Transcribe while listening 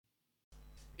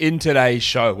In today's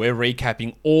show, we're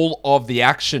recapping all of the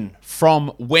action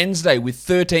from Wednesday with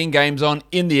 13 games on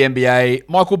in the NBA.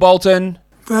 Michael Bolton.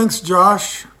 Thanks,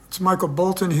 Josh. It's Michael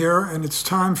Bolton here, and it's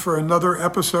time for another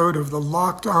episode of the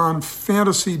Locked On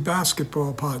Fantasy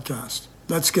Basketball Podcast.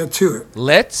 Let's get to it.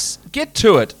 Let's get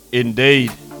to it,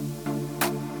 indeed.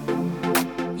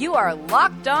 You are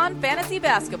Locked On Fantasy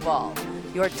Basketball,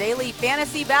 your daily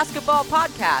fantasy basketball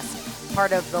podcast,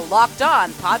 part of the Locked On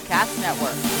Podcast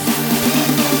Network.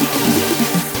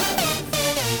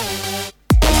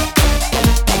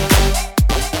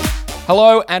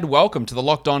 Hello and welcome to the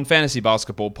Locked On Fantasy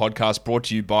Basketball Podcast brought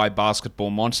to you by Basketball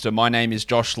Monster. My name is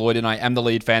Josh Lloyd and I am the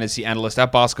lead fantasy analyst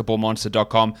at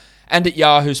basketballmonster.com and at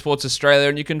Yahoo Sports Australia.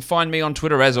 And you can find me on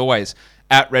Twitter as always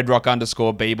at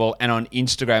redrock_Beeble and on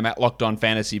Instagram at Locked On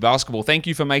Fantasy Basketball. Thank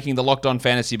you for making the Locked On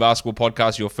Fantasy Basketball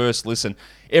Podcast your first listen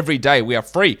every day. We are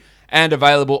free and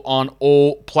available on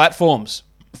all platforms.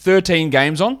 13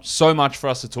 games on, so much for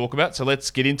us to talk about. So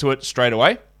let's get into it straight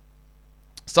away.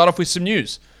 Start off with some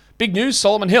news. Big news,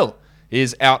 Solomon Hill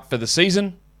is out for the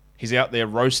season. He's out there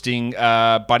roasting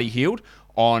Buddy Hield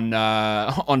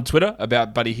on Twitter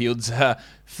about Buddy Hield's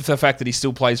the fact that he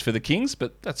still plays for the Kings,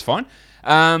 but that's fine.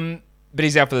 But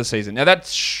he's out for the season. Now,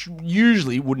 that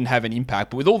usually wouldn't have an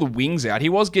impact, but with all the wings out, he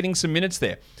was getting some minutes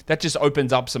there. That just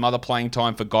opens up some other playing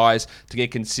time for guys to get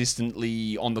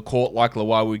consistently on the court, like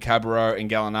Luwawu-Cabarrot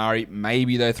and Gallinari.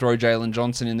 Maybe they throw Jalen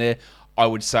Johnson in there. I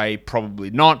would say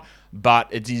probably not, but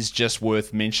it is just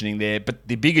worth mentioning there. But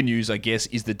the bigger news, I guess,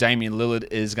 is that Damian Lillard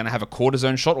is going to have a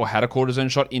cortisone shot or had a cortisone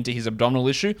shot into his abdominal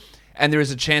issue, and there is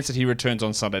a chance that he returns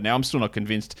on Sunday. Now, I'm still not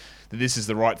convinced that this is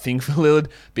the right thing for Lillard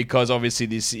because obviously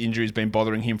this injury has been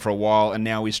bothering him for a while and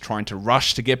now he's trying to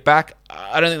rush to get back.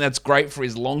 I don't think that's great for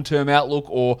his long-term outlook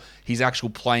or his actual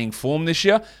playing form this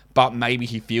year, but maybe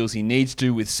he feels he needs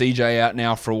to with CJ out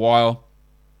now for a while.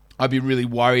 I'd be really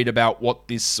worried about what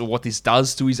this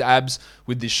does to his abs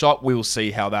with this shot. We will see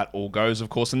how that all goes, of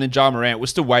course. And then Ja Morant, we're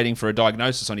still waiting for a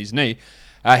diagnosis on his knee.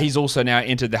 He's also now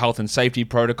entered the health and safety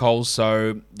protocols,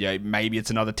 so yeah, maybe it's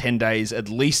another 10 days at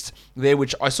least there,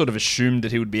 which I sort of assumed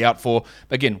that he would be out for.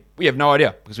 But again, we have no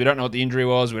idea because we don't know what the injury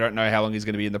was. We don't know how long he's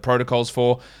going to be in the protocols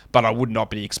for, but I would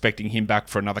not be expecting him back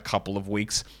for another couple of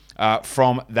weeks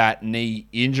from that knee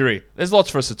injury. There's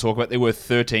lots for us to talk about. There were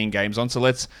 13 games on, so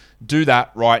let's do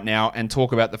that right now and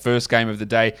talk about the first game of the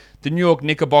day. The New York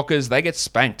Knickerbockers, they get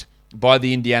spanked by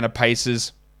the Indiana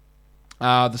Pacers.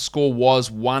 The score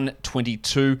was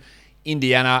 122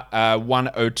 Indiana,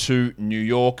 102 New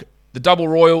York. The double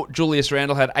royal, Julius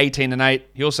Randle had 18 and 8.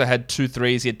 He also had 2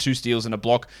 threes. He had 2 steals and a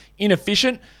block.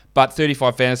 Inefficient, but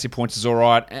 35 fantasy points is all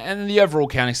right. And the overall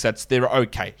counting stats, they're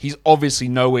okay. He's obviously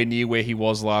nowhere near where he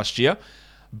was last year,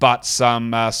 but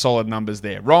some solid numbers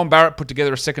there. Rowan Barrett put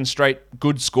together a second straight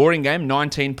good scoring game,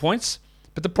 19 points.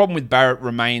 But the problem with Barrett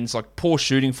remains like poor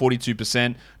shooting,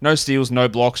 42%. No steals, no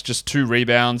blocks, just 2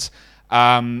 rebounds.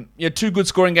 2 good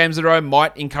scoring games in a row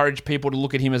might encourage people to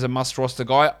look at him as a must-roster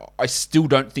guy. I still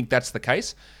don't think that's the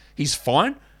case. He's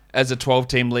fine as a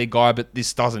 12-team league guy, but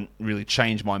this doesn't really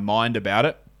change my mind about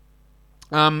it.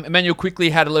 Emmanuel Quickley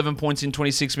had 11 points in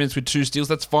 26 minutes with 2 steals.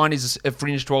 That's fine. He's a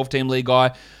fringe 12-team league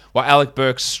guy. While Alec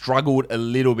Burks struggled a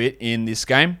little bit in this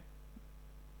game.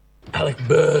 Alec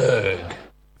Burke.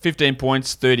 15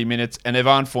 points, 30 minutes. And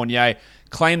Evan Fournier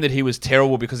claimed that he was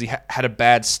terrible because he had a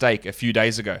bad steak a few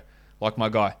days ago. Like my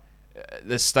guy.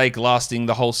 The steak lasting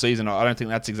the whole season. I don't think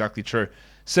that's exactly true.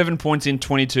 7 points in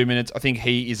 22 minutes. I think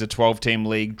he is a 12-team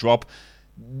league drop.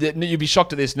 You'd be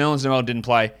shocked at this. Nerlens Noel didn't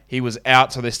play. He was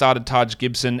out, so they started Taj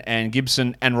Gibson, and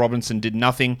Gibson and Robinson did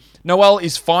nothing. Noel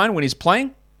is fine when he's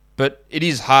playing, but it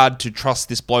is hard to trust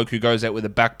this bloke who goes out with a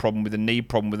back problem, with a knee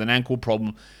problem, with an ankle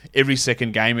problem every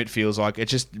second game, it feels like. It's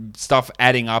just stuff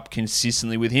adding up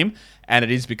consistently with him, and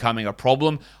it is becoming a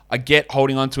problem. I get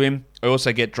holding on to him. I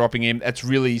also get dropping him. That's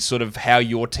really sort of how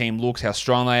your team looks, how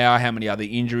strong they are, how many other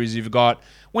injuries you've got.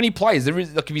 When he plays, if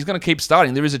he's going to keep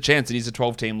starting, there is a chance that he's a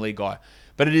 12-team league guy.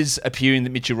 But it is appearing that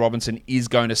Mitchell Robinson is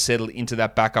going to settle into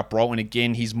that backup role. And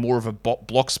again, he's more of a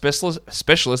block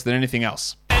specialist than anything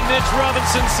else. And Mitch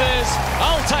Robinson says,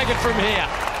 I'll take it from here.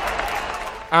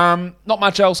 Not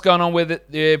much else going on with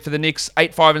it for the Knicks.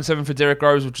 8, 5, and 7 for Derrick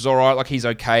Rose, which is all right. Like, he's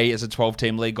okay as a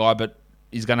 12-team league guy, but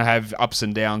he's going to have ups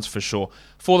and downs for sure.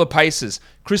 For the Pacers,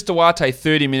 Chris Duarte,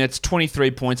 30 minutes, 23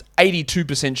 points,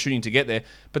 82% shooting to get there.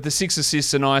 But the 6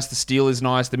 assists are nice, the steal is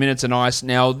nice, the minutes are nice.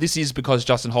 Now, this is because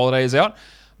Justin Holiday is out.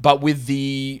 But with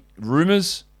the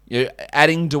rumors,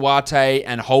 adding Duarte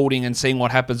and holding and seeing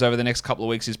what happens over the next couple of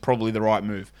weeks is probably the right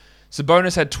move.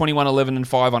 Sabonis had 21, 11, and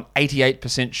 5 on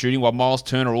 88% shooting, while Miles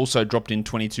Turner also dropped in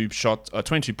 22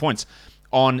 points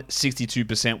on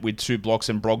 62% with 2 blocks,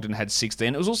 and Brogdon had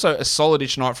 16. It was also a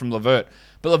solid-ish night from LeVert.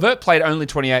 But LeVert played only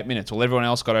 28 minutes, while everyone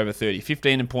else got over 30.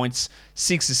 15 in points,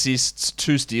 6 assists,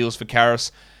 2 steals for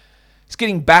Karras. He's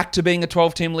getting back to being a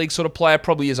 12-team league sort of player,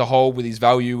 probably as a whole, with his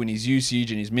value and his usage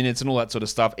and his minutes and all that sort of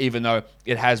stuff, even though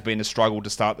it has been a struggle to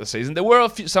start the season. There were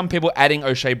some people adding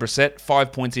O'Shea Brissett,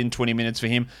 5 points in 20 minutes for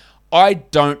him. I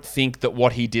don't think that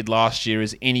what he did last year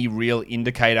is any real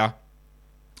indicator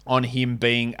on him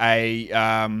being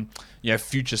a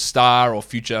future star or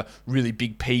future really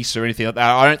big piece or anything like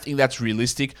that. I don't think that's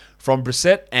realistic from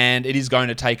Brissett, and it is going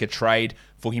to take a trade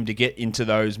for him to get into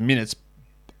those minutes.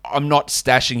 I'm not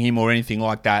stashing him or anything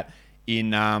like that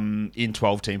in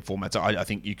 12-team formats. I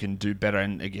think you can do better.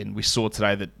 And again, we saw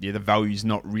today that the value is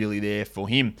not really there for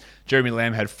him. Jeremy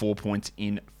Lamb had 4 points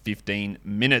in 15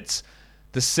 minutes.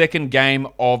 The second game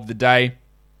of the day,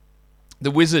 the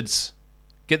Wizards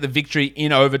get the victory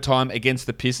in overtime against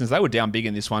the Pistons. They were down big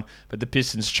in this one, but the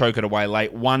Pistons choke it away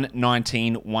late.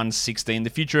 119-116. The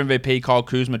future MVP, Kyle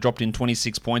Kuzma, dropped in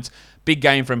 26 points. Big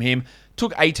game from him.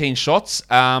 Took 18 shots,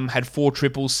 had 4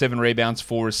 triples, 7 rebounds,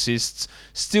 4 assists.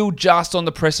 Still just on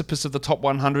the precipice of the top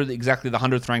 100, exactly the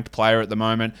 100th ranked player at the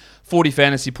moment. 40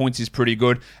 fantasy points is pretty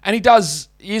good. And he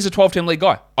is a 12-team league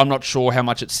guy. I'm not sure how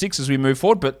much it sticks as we move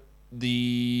forward, but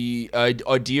the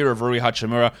idea of Rui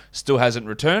Hachimura still hasn't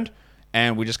returned.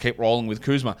 And we just keep rolling with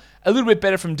Kuzma. A little bit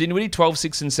better from Dinwiddie, 12,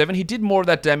 6, and 7. He did more of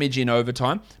that damage in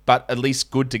overtime, but at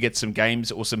least good to get some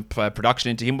games or some production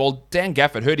into him. While Dan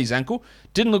Gafford hurt his ankle,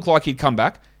 didn't look like he'd come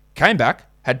back, came back,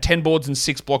 had 10 boards and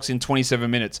 6 blocks in 27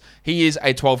 minutes. He is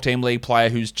a 12-team league player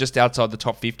who's just outside the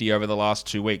top 50 over the last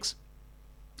 2 weeks.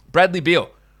 Bradley Beal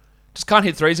just can't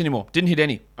hit threes anymore. Didn't hit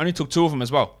any. Only took 2 of them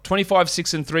as well. 25,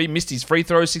 6, and 3. Missed his free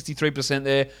throws, 63%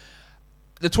 there.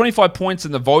 The 25 points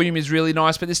and the volume is really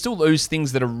nice, but there's still those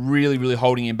things that are really, really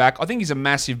holding him back. I think he's a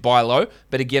massive buy low,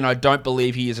 but again, I don't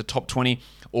believe he is a top 20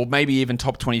 or maybe even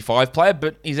top 25 player,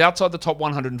 but he's outside the top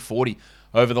 140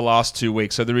 over the last 2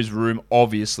 weeks, so there is room,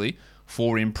 obviously,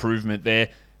 for improvement there.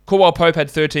 Caldwell Pope had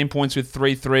 13 points with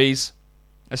 3 threes.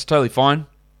 That's totally fine.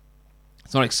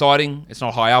 It's not exciting. It's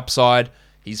not high upside.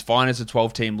 He's fine as a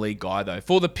 12-team league guy, though.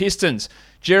 For the Pistons,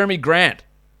 Jeremy Grant,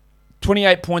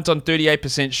 28 points on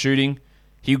 38% shooting.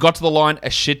 He got to the line a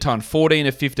shit ton. 14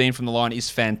 of 15 from the line is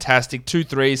fantastic. 2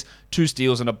 threes, 2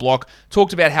 steals, and a block.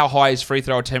 Talked about how high his free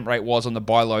throw attempt rate was on the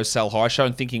buy low, sell high show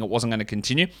and thinking it wasn't going to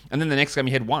continue. And then the next game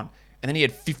he had 1. And then he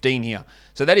had 15 here.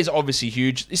 So that is obviously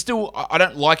huge. It's still, I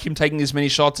don't like him taking this many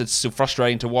shots. It's still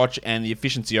frustrating to watch. And the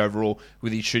efficiency overall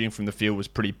with his shooting from the field was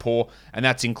pretty poor. And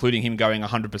that's including him going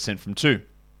 100% from 2.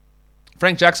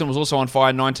 Frank Jackson was also on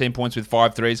fire, 19 points with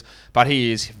 5 threes, but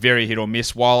he is very hit or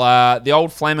miss, while the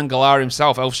old Flamin' Galar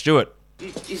himself, Elf Stewart.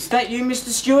 Is that you, Mr.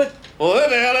 Stewart? Well, who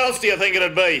the hell else do you think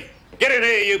it'd be? Get in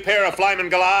here, you pair of Flamin'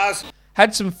 Galars.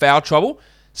 Had some foul trouble,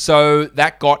 so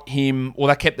that got him,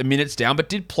 that kept the minutes down, but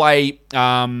did play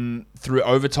through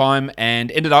overtime and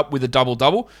ended up with a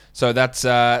double-double, so that's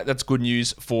good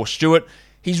news for Stewart.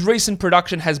 His recent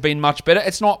production has been much better.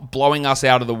 It's not blowing us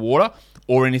out of the water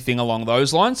or anything along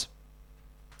those lines,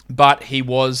 but he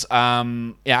was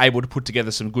able to put together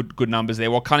some good numbers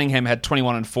there. While Cunningham had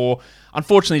 21 and 4,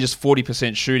 unfortunately just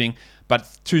 40% shooting,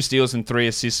 but 2 steals and 3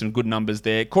 assists, some good numbers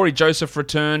there. Corey Joseph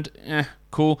returned,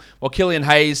 cool. While Killian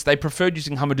Hayes, they preferred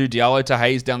using Hamidou Diallo to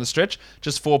Hayes down the stretch,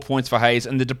 just 4 points for Hayes.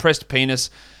 And the depressed penis,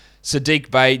 Sadiq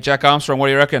Bey, Jack Armstrong, what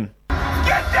do you reckon?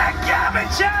 Get that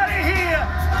garbage out of here!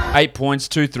 8 points,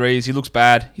 2 threes. He looks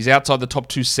bad. He's outside the top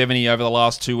 270 over the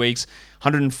last 2 weeks.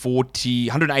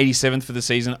 187th for the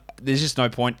season. There's just no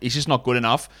point. He's just not good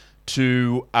enough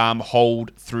to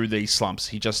hold through these slumps.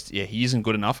 He isn't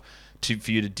good enough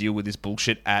for you to deal with this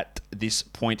bullshit at this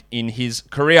point in his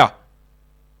career.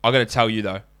 I got to tell you,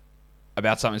 though,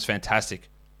 about something that's fantastic.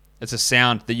 It's a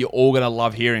sound that you're all going to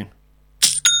love hearing.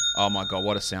 Oh my God,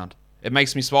 what a sound. It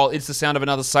makes me smile. It's the sound of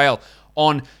another sale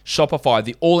on Shopify,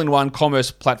 the all-in-one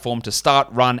commerce platform to start,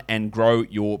 run, and grow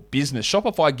your business.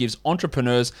 Shopify gives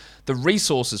entrepreneurs the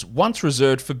resources once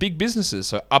reserved for big businesses.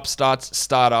 So upstarts,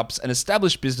 startups, and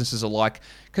established businesses alike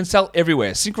can sell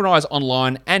everywhere, synchronize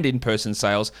online and in-person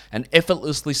sales, and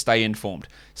effortlessly stay informed.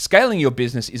 Scaling your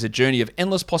business is a journey of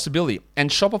endless possibility, and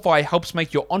Shopify helps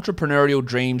make your entrepreneurial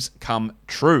dreams come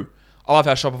true. I love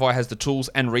how Shopify has the tools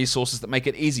and resources that make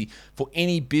it easy for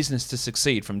any business to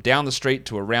succeed from down the street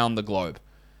to around the globe.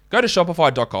 Go to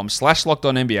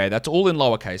shopify.com/LockedOnNBA, that's all in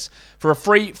lowercase, for a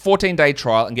free 14-day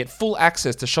trial and get full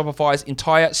access to Shopify's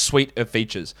entire suite of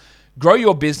features. Grow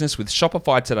your business with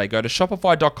Shopify today. Go to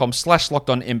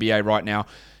shopify.com/LockedOnNBA right now.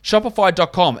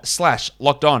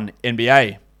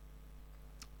 Shopify.com/LockedOnNBA.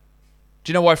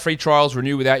 Do you know why free trials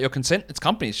renew without your consent? It's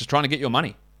companies just trying to get your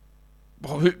money.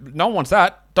 Well, no one wants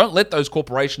that. Don't let those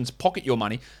corporations pocket your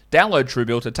money. Download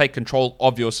Truebill to take control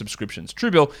of your subscriptions.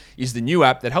 Truebill is the new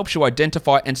app that helps you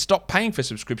identify and stop paying for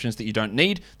subscriptions that you don't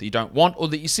need, that you don't want, or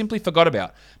that you simply forgot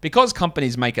about. Because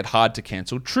companies make it hard to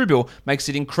cancel, Truebill makes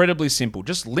it incredibly simple.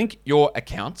 Just link your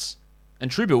accounts, and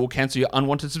Truebill will cancel your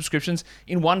unwanted subscriptions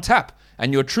in one tap.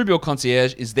 And your Truebill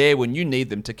concierge is there when you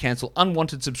need them to cancel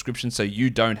unwanted subscriptions so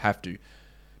you don't have to.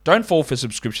 Don't fall for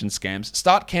subscription scams.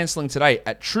 Start cancelling today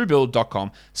at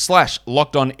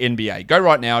truebill.com/LockedOnNBA. Go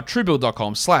right now,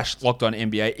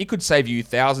 truebill.com/LockedOnNBA. It could save you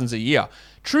thousands a year.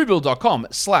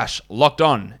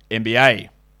 truebill.com/LockedOnNBA.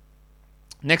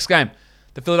 Next game,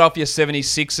 the Philadelphia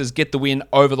 76ers get the win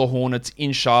over the Hornets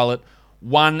in Charlotte.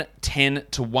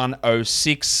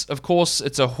 110-106. Of course,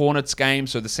 it's a Hornets game,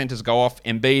 so the centers go off.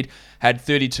 Embiid had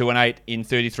 32 and 8 in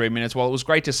 33 minutes. While it was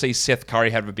great to see Seth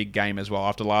Curry have a big game as well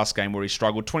after last game where he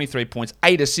struggled. 23 points,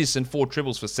 8 assists, and 4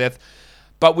 triples for Seth.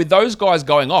 But with those guys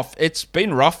going off, it's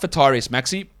been rough for Tyrese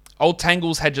Maxey. Old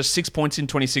Tangles had just 6 points in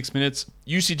 26 minutes.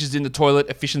 Usage is in the toilet,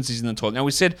 efficiency is in the toilet. Now,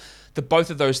 we said that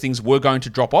both of those things were going to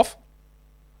drop off.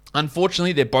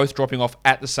 Unfortunately, they're both dropping off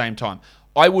at the same time.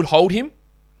 I would hold him.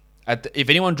 If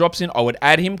anyone drops in, I would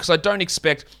add him because I don't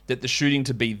expect that the shooting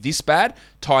to be this bad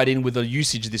tied in with the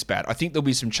usage this bad. I think there'll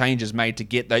be some changes made to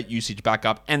get that usage back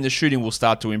up and the shooting will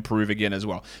start to improve again as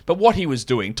well. But what he was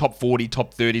doing, top 40,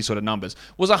 top 30 sort of numbers,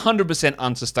 was 100%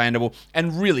 unsustainable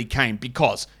and really came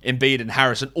because Embiid and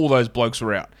Harris and all those blokes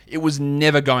were out. It was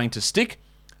never going to stick,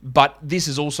 but this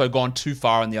has also gone too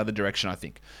far in the other direction, I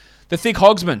think. The thick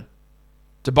hogsman,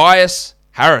 Tobias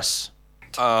Harris.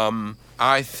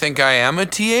 I think I am a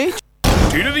TH.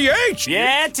 T to the H.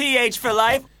 Yeah, TH for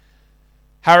life.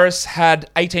 Harris had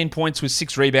 18 points with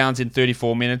 6 rebounds in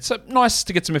 34 minutes. So nice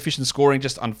to get some efficient scoring,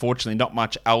 just unfortunately not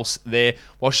much else there.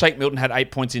 While Shake Milton had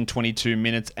 8 points in 22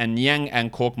 minutes, and Niang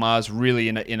and Korkmaz really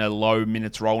in a low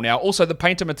minutes role now. Also, the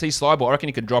painter Matisse Thybulle, I reckon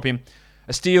you could drop him.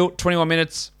 A steal, 21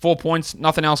 minutes, 4 points,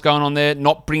 nothing else going on there.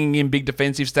 Not bringing in big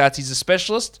defensive stats. He's a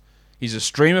specialist. He's a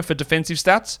streamer for defensive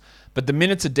stats. But the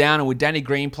minutes are down, and with Danny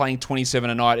Green playing 27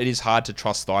 a night, it is hard to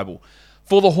trust Thybulle.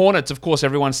 For the Hornets, of course,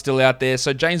 everyone's still out there.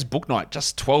 So James Bouknight,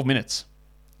 just 12 minutes.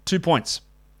 2 points.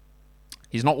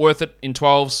 He's not worth it in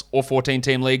 12s or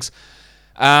 14-team leagues.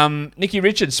 Nicky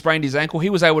Richards sprained his ankle. He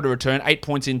was able to return 8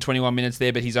 points in 21 minutes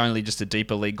there, but he's only just a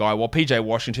deeper league guy. While PJ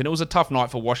Washington, it was a tough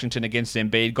night for Washington against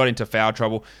Embiid. Got into foul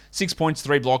trouble. 6 points,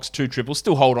 3 blocks, 2 triples.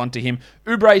 Still hold on to him.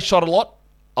 Oubre shot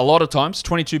a lot of times,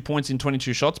 22 points in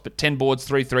 22 shots, but 10 boards,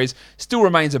 3 threes. Still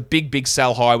remains a big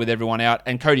sell high with everyone out.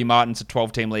 And Cody Martin's a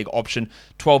 12-team league option,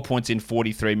 12 points in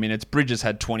 43 minutes. Bridges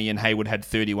had 20 and Hayward had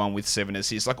 31 with 7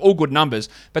 assists. Like, all good numbers,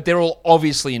 but they're all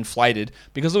obviously inflated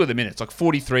because look at the minutes. Like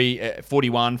 43,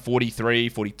 41, 43,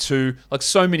 42. Like,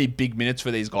 so many big minutes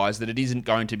for these guys that it isn't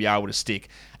going to be able to stick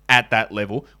at that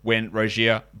level when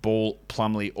Rozier, Ball,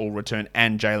 Plumlee all return,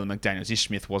 and Jalen McDaniels. Ish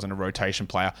Smith wasn't a rotation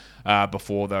player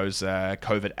before those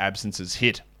COVID absences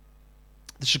hit.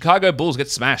 The Chicago Bulls get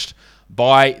smashed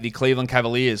by the Cleveland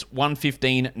Cavaliers,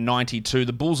 115-92.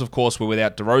 The Bulls, of course, were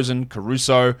without DeRozan,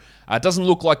 Caruso. It doesn't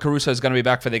look like Caruso is going to be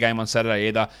back for their game on Saturday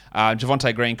either.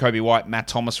 Javonte Green, Kobe White, Matt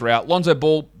Thomas were out. Lonzo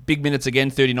Ball, big minutes again,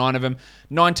 39 of them.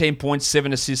 19 points,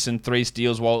 7 assists, and 3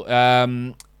 steals. While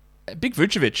Big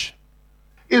Vucevic...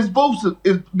 It's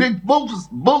Big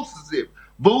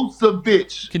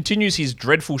Vucevic. Continues his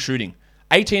dreadful shooting.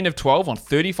 18 of 12 on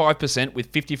 35% with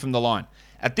 50 from the line.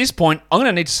 At this point, I'm going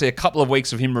to need to see a couple of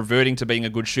weeks of him reverting to being a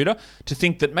good shooter to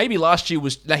think that maybe last year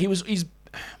was the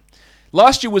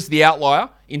outlier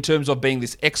in terms of being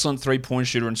this excellent three-point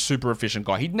shooter and super efficient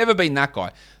guy. He'd never been that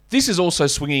guy. This is also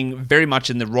swinging very much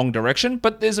in the wrong direction,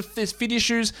 but there's fit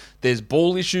issues, there's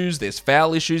ball issues, there's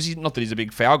foul issues. Not that he's a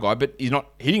big foul guy, but he's not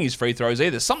hitting his free throws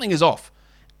either. Something is off.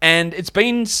 And it's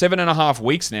been 7.5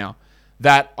 weeks now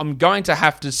that I'm going to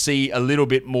have to see a little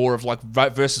bit more of like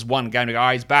versus one game.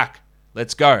 He's back.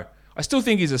 Let's go. I still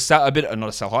think he's a bit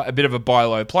of a buy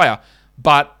low player,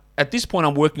 but at this point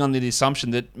I'm working on the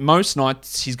assumption that most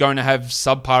nights he's going to have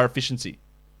subpar efficiency.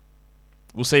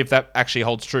 We'll see if that actually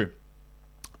holds true.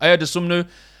 Ayo Dosunmu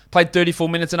played 34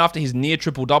 minutes, and after his near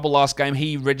triple-double last game,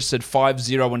 he registered 5,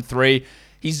 0, and 3.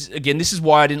 This is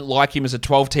why I didn't like him as a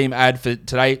 12-team ad for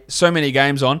today. So many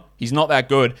games on, he's not that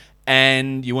good,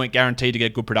 and you weren't guaranteed to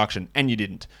get good production, and you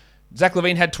didn't. Zach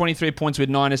LaVine had 23 points with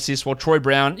 9 assists, while Troy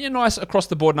Brown, nice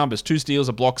across-the-board numbers. 2 steals,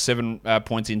 a block, 7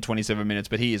 points in 27 minutes,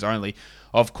 but he is only,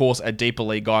 of course, a deeper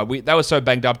league guy. They were so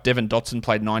banged up, Devin Dotson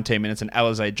played 19 minutes, and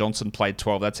Alize Johnson played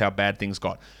 12. That's how bad things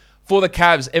got. For the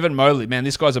Cavs, Evan Mobley, man,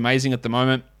 this guy's amazing at the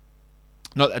moment.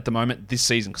 Not at the moment, this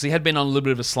season, because he had been on a little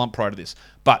bit of a slump prior to this.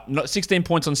 But 16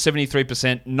 points on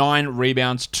 73%, 9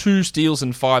 rebounds, 2 steals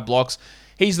and 5 blocks.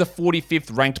 He's the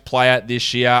 45th ranked player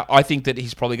this year. I think that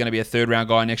he's probably going to be a third-round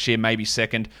guy next year, maybe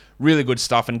second. Really good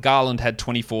stuff. And Garland had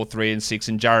 24, 3 and 6,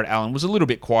 and Jarrett Allen was a little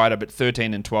bit quieter, but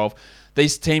 13 and 12.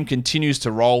 This team continues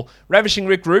to roll. Ravishing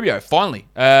Rick Rubio, finally.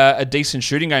 A decent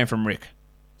shooting game from Rick.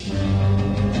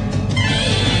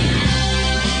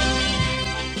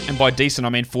 And by decent, I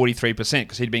mean 43%,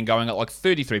 because he'd been going at like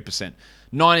 33%.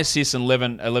 9 assists and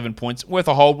 11 points, worth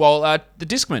a hold. While the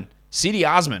Discman, Cedi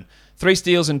Osman, 3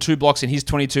 steals and 2 blocks in his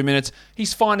 22 minutes.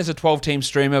 He's fine as a 12-team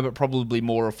streamer, but probably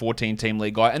more a 14-team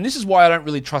league guy. And this is why I don't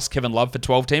really trust Kevin Love for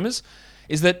 12-teamers,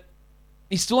 is that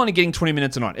he's still only getting 20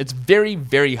 minutes a night. It's very,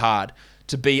 very hard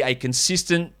to be a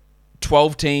consistent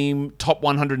 12-team, top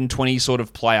 120 sort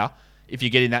of player if you're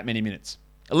getting that many minutes.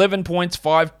 11 points,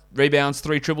 5 rebounds,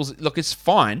 3 triples. Look, it's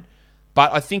fine.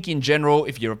 But I think in general,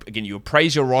 if you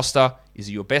appraise your roster, is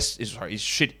he your best? If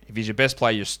he's your best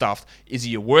player, you're stuffed. Is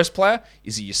he your worst player?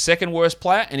 Is he your second worst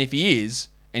player? And if he is,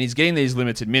 and he's getting these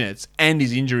limited minutes and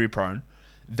he's injury prone,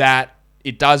 that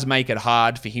it does make it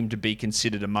hard for him to be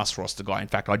considered a must roster guy. In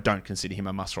fact, I don't consider him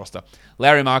a must roster.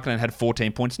 Lauri Markkanen had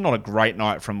 14 points. Not a great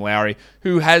night from Lauri,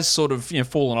 who has sort of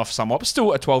fallen off somewhat, but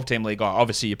still a 12-team league guy.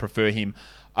 Obviously, you prefer him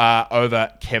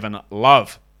over Kevin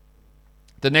Love.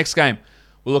 The next game,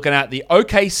 we're looking at the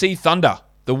OKC Thunder.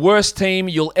 The worst team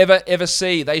you'll ever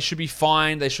see. They should be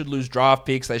fined. They should lose draft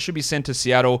picks. They should be sent to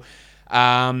Seattle.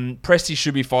 Presti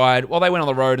should be fired. Well, they went on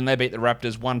the road and they beat the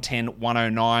Raptors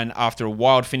 110-109 after a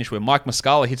wild finish where Mike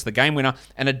Muscala hits the game winner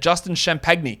and a Justin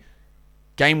Champagny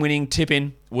game-winning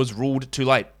tip-in was ruled too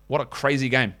late. What a crazy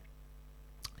game.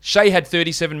 Shea had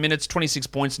 37 minutes, 26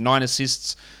 points, 9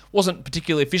 assists. Wasn't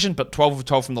particularly efficient, but 12 of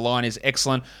 12 from the line is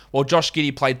excellent. While Josh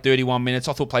Giddey played 31 minutes,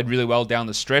 I thought played really well down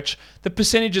the stretch. The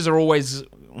percentages are always,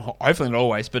 hopefully not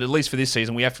always, but at least for this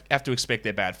season, we have to expect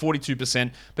they're bad.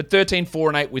 42%, but 13, 4,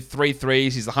 and 8 with 3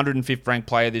 threes. He's the 105th ranked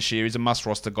player this year. He's a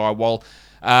must-roster guy. While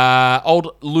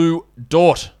old Lou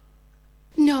Dort.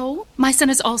 No, my son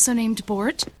is also named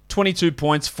Bort. 22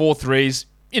 points, 4 threes.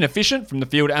 Inefficient from the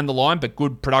field and the line, but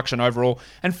good production overall.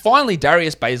 And finally,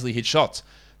 Darius Bazley hit shots.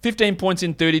 15 points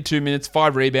in 32 minutes,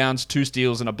 5 rebounds, 2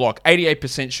 steals, and a block.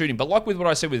 88% shooting. But like with what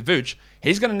I said with Vooch,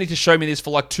 he's going to need to show me this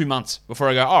for like 2 months before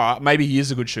I go, all right, maybe he is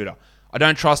a good shooter. I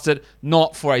don't trust it,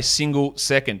 not for a single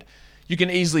second. You can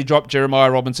easily drop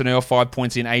Jeremiah Robinson-Earl 5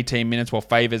 points in 18 minutes, while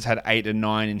Favors had 8 and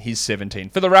 9 in his 17.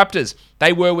 For the Raptors,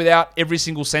 they were without every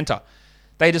single center.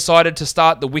 They decided to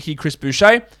start the wiki Chris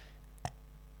Boucher,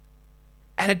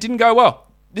 and it didn't go well.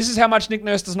 This is how much Nick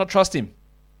Nurse does not trust him.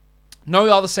 No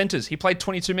other centers. He played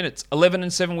 22 minutes, 11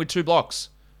 and 7 with 2 blocks.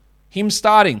 Him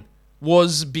starting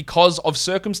was because of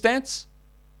circumstance,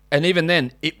 and even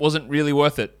then, it wasn't really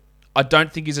worth it. I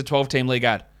don't think he's a 12-team league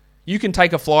ad. You can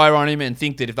take a flyer on him and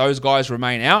think that if those guys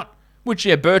remain out, which,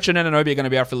 Birch and Anunoby are going to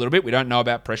be out for a little bit. We don't know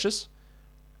about Precious.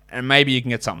 And maybe you can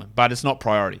get something, but it's not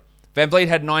priority. Van Vliet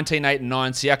had 19, 8 and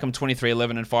 9. Siakam 23,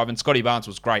 11 and 5. And Scotty Barnes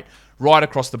was great. Right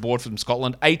across the board from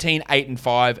Scotland. 18, 8 and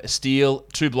 5. A steal,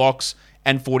 2 blocks,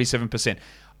 and 47%.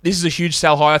 This is a huge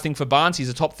sell high, I think, for Barnes. He's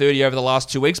a top 30 over the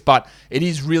last 2 weeks, but it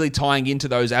is really tying into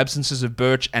those absences of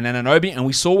Birch and Anunoby. And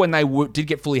we saw when they did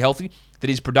get fully healthy that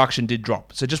his production did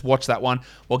drop. So just watch that one.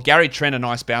 Well, Gary Trent, a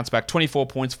nice bounce back. 24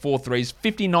 points, 4 threes,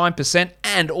 59%,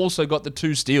 and also got the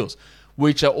 2 steals,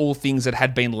 which are all things that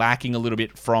had been lacking a little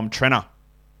bit from Trenner.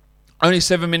 Only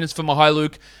 7 minutes for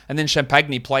Mykhailiuk, and then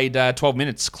Champagny played 12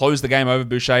 minutes, closed the game over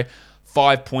Boucher.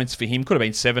 5 points for him. Could have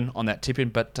been 7 on that tip-in,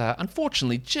 but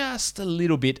unfortunately, just a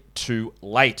little bit too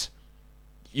late.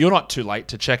 You're not too late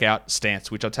to check out Stance,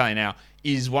 which I'll tell you now,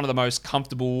 is one of the most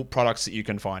comfortable products that you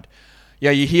can find. Yeah,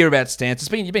 you hear about Stance.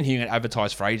 You've been hearing it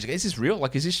advertised for ages. Is this real?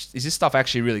 Like, is this stuff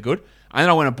actually really good? And then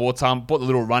I went and bought the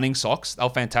little running socks. They were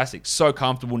fantastic. So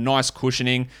comfortable, nice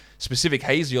cushioning. Specific,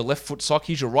 hey, here's your left foot sock.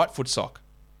 Here's your right foot sock.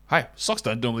 Hey, socks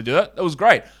don't normally do that. That was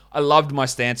great. I loved my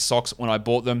Stance socks when I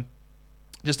bought them.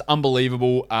 Just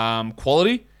unbelievable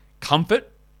quality,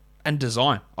 comfort, and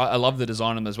design. I love the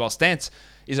design of them as well. Stance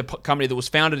is a company that was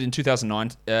founded in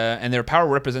 2009, and their apparel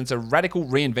represents a radical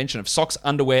reinvention of socks,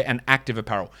 underwear, and active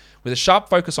apparel. With a sharp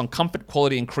focus on comfort,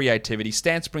 quality, and creativity,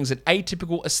 Stance brings an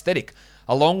atypical aesthetic,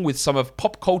 along with some of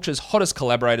pop culture's hottest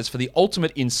collaborators for the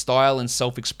ultimate in style and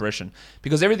self-expression.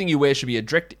 Because everything you wear should be a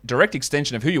direct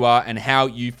extension of who you are and how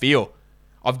you feel.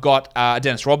 I've got a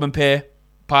Dennis Rodman pair.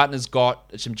 Partner's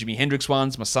got some Jimi Hendrix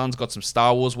ones. My son's got some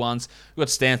Star Wars ones. We've got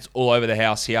Stance all over the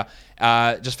house here.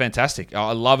 Just fantastic.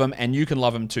 I love them, and you can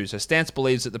love them too. So Stance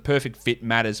believes that the perfect fit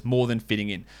matters more than fitting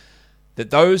in.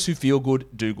 That those who feel good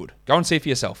do good. Go and see for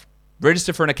yourself.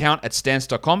 Register for an account at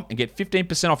stance.com and get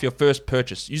 15% off your first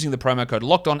purchase using the promo code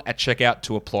LOCKEDON at checkout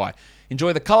to apply.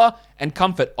 Enjoy the color and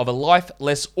comfort of a life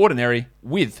less ordinary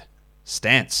with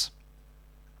Stance.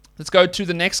 Let's go to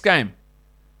the next game.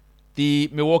 The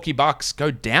Milwaukee Bucks go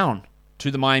down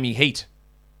to the Miami Heat.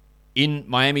 In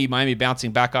Miami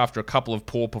bouncing back after a couple of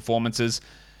poor performances.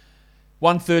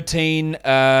 113, did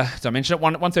I mention it?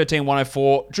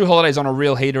 113-104. Drew Holiday's on a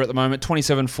real heater at the moment.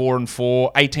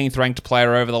 27-4-4, 18th ranked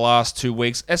player over the last 2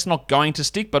 weeks. That's not going to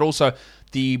stick, but also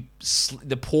the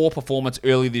poor performance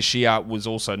early this year was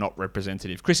also not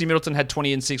representative. Chrissy Middleton had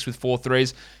 20-6 with 4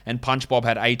 threes, and Punch Bob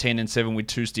had 18-7 with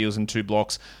 2 steals and 2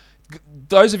 blocks.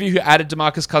 Those of you who added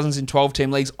DeMarcus Cousins in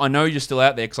 12-team leagues, I know you're still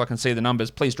out there because I can see the numbers.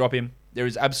 Please drop him. There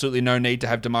is absolutely no need to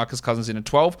have DeMarcus Cousins in a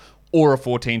 12 or a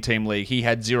 14-team league. He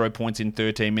had 0 points in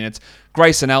 13 minutes.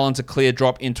 Grayson Allen's a clear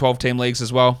drop in 12-team leagues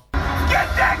as well. Get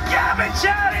that garbage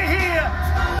out of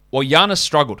here! Well, Giannis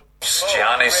struggled.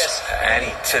 Giannis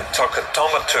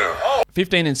Antetokounmpo.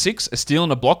 15-6, a steal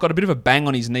and a block. Got a bit of a bang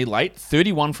on his knee late.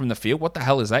 31 from the field. What the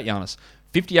hell is that, Giannis?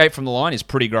 58 from the line is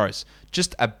pretty gross.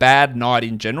 Just a bad night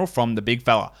in general from the big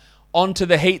fella. On to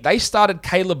the Heat. They started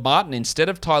Caleb Martin instead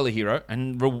of Tyler Hero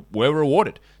and were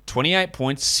rewarded. 28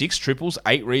 points, 6 triples,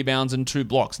 8 rebounds, and 2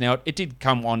 blocks. Now, it did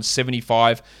come on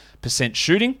 75%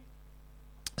 shooting.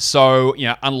 So,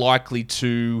 unlikely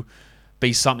to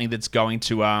be something that's going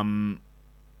to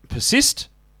persist.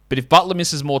 But if Butler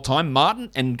misses more time,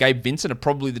 Martin and Gabe Vincent are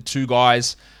probably the two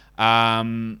guys.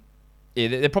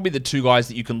 They're probably the two guys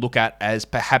that you can look at as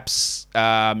perhaps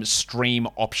stream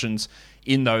options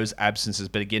in those absences.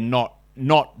 But again, not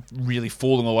really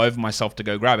falling all over myself to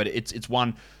go grab it. It's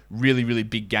one really, really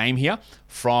big game here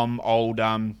from old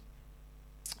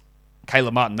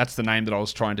Caleb Martin. That's the name that I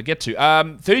was trying to get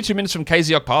to. 32 minutes from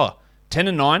KZ Okpala.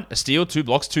 10-9, a steal, 2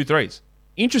 blocks, 2 threes.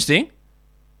 Interesting.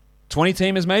 20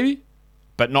 teamers maybe,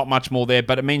 but not much more there.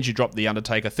 But it means you drop the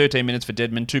Undertaker. 13 minutes for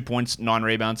Dedmon, 2 points, 9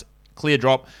 rebounds. Clear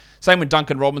drop. Same with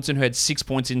Duncan Robinson, who had 6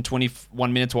 points in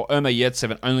 21 minutes, while Omer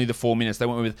Yurtseven only the 4 minutes. They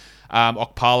went with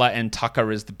Okpala and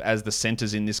Tucker as the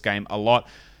centers in this game a lot.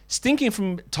 Stinking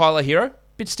from Tyler Hero.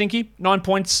 Bit stinky. 9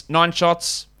 points, 9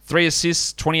 shots, 3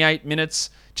 assists, 28 minutes.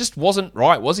 Just wasn't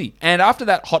right, was he? And after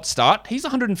that hot start, he's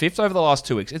 105th over the last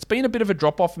 2 weeks. It's been a bit of a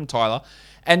drop-off from Tyler.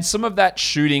 And some of that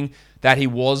shooting that he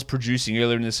was producing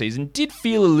earlier in the season did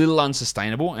feel a little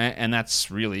unsustainable. And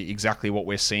that's really exactly what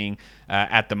we're seeing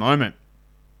at the moment.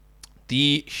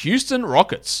 The Houston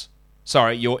Rockets,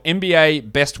 your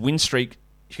NBA best win streak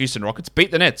Houston Rockets,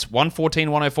 beat the Nets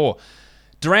 114-104.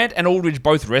 Durant and Aldridge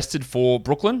both rested for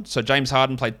Brooklyn. So James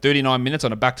Harden played 39 minutes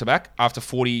on a back-to-back after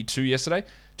 42 yesterday.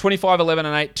 25, 11,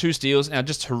 and 8, 2 steals. Now,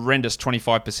 just horrendous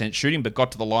 25% shooting, but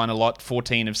got to the line a lot.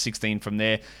 14 of 16 from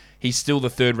there. He's still the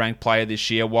third-ranked player this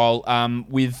year. While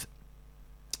with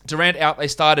Durant out, they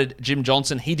started Jim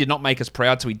Johnson. He did not make us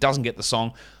proud, so he doesn't get the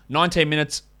song. 19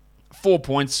 minutes, 4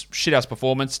 points, shithouse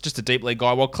performance, just a deep league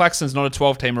guy. While Claxton's not a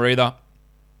 12-teamer either.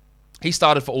 He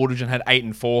started for Aldridge and had 8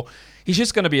 and 4. He's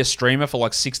just going to be a streamer for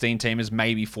like 16-teamers,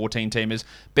 maybe 14-teamers.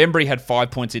 Bembry had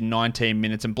 5 points in 19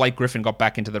 minutes, and Blake Griffin got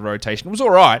back into the rotation. It was all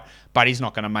right, but he's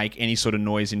not going to make any sort of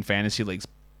noise in fantasy leagues.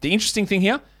 The interesting thing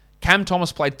here, Cam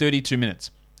Thomas played 32 minutes.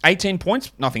 18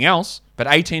 points, nothing else, but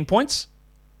 18 points.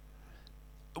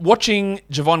 Watching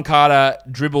Javon Carter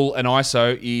dribble an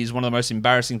ISO is one of the most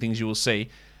embarrassing things you will see,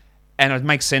 and it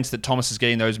makes sense that Thomas is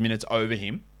getting those minutes over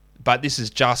him. But this is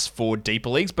just for deeper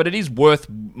leagues. But it is worth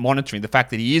monitoring the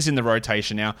fact that he is in the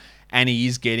rotation now and he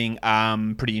is getting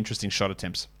pretty interesting shot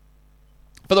attempts.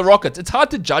 For the Rockets, it's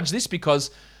hard to judge this because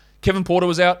Kevin Porter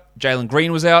was out, Jalen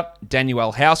Green was out,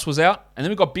 Danuel House was out, and then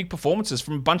we've got big performances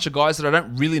from a bunch of guys that I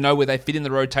don't really know where they fit in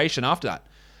the rotation after that.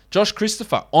 Josh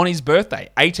Christopher, on his birthday,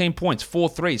 18 points, 4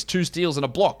 threes, 2 steals, and a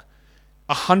block.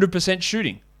 100%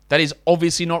 shooting. That is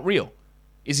obviously not real.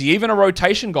 Is he even a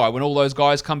rotation guy when all those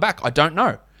guys come back? I don't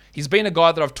know. He's been a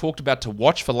guy that I've talked about to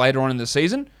watch for later on in the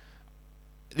season.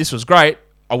 This was great.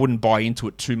 I wouldn't buy into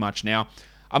it too much now.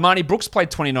 Armani Brooks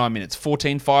played 29 minutes,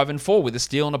 14, 5, and 4 with a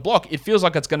steal and a block. It feels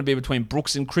like it's going to be between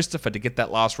Brooks and Christopher to get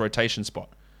that last rotation spot.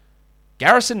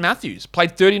 Garrison Matthews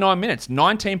played 39 minutes,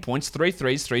 19 points, 3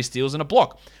 threes, 3 steals, and a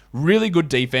block. Really good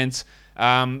defense.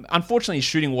 Unfortunately, his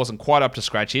shooting wasn't quite up to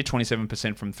scratch here,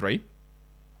 27% from 3.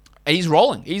 He's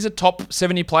rolling. He's a top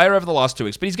 70 player over the last 2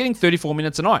 weeks, but he's getting 34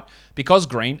 minutes a night because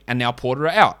Green and now Porter are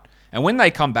out. And when they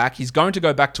come back, he's going to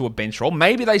go back to a bench role.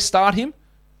 Maybe they start him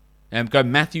and go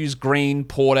Matthews, Green,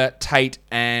 Porter, Tate,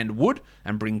 and Wood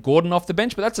and bring Gordon off the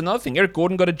bench. But that's another thing. Eric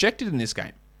Gordon got ejected in this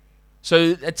game.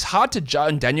 So it's hard to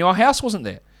judge. And Danuel House wasn't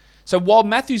there. So while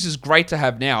Matthews is great to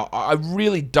have now, I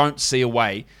really don't see a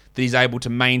way that he's able to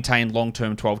maintain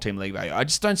long-term 12-team league value. I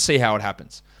just don't see how it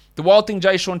happens. The wild thing,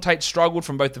 Jay Sean Tate struggled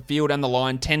from both the field and the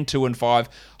line, 10, 2, and 5.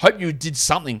 Hope you did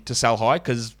something to sell high,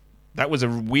 because that was a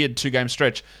weird 2-game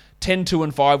stretch. 10, 2,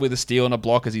 and 5 with a steal and a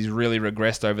block, as he's really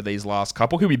regressed over these last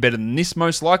couple. He'll be better than this,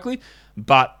 most likely,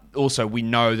 but also we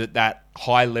know that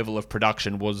high level of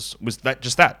production was that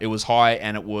just that. It was high,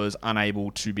 and it was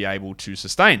unable to be able to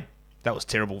sustain. That was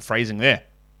terrible phrasing there.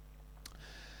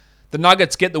 The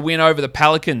Nuggets get the win over the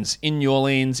Pelicans in New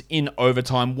Orleans in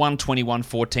overtime,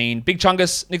 121-14. Big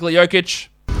Chungus, Nikola Jokic.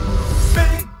 Big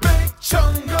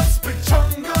Chungus.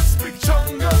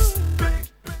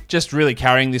 Just really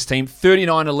carrying this team,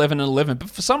 39, 11, and 11. But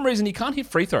for some reason, he can't hit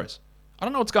free throws. I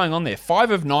don't know what's going on there.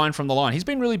 5 of 9 from the line. He's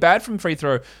been really bad from free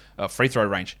throw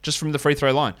range, just from the free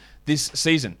throw line this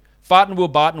season. Farton Will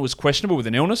Barton was questionable with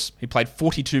an illness. He played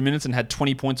 42 minutes and had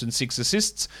 20 points and 6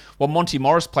 assists, while Monty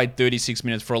Morris played 36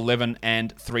 minutes for 11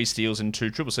 and 3 steals and 2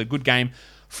 triples. So a good game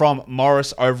from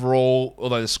Morris overall,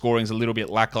 although the scoring's a little bit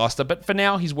lackluster. But for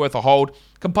now, he's worth a hold.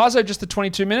 Campazzo, just the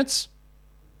 22 minutes,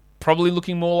 probably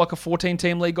looking more like a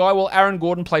 14-team league guy. Well, Aaron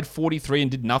Gordon played 43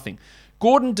 and did nothing.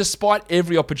 Gordon, despite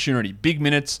every opportunity, big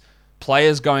minutes,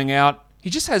 players going out, he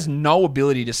just has no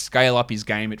ability to scale up his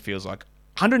game, it feels like.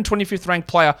 125th ranked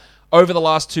player over the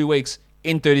last 2 weeks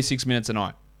in 36 minutes a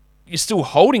night. You're still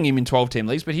holding him in 12-team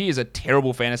leagues, but he is a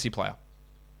terrible fantasy player.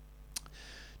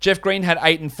 Jeff Green had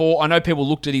 8 and 4. I know people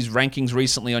looked at his rankings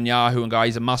recently on Yahoo and go,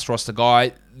 he's a must-roster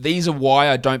guy. These are why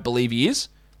I don't believe he is.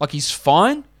 Like, he's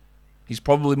fine. He's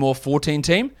probably more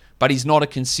 14-team, but he's not a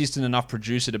consistent enough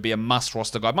producer to be a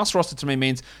must-roster guy. Must-roster to me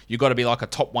means you've got to be like a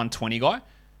top 120 guy.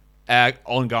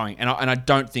 Ongoing, and I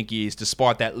don't think he is,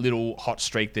 despite that little hot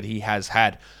streak that he has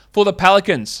had. For the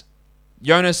Pelicans,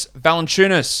 Jonas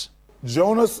Valanciunas.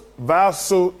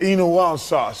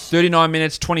 39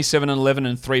 minutes, 27 and 11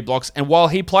 and 3 blocks. And while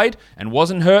he played and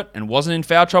wasn't hurt and wasn't in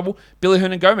foul trouble, Billy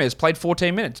Hernangomez played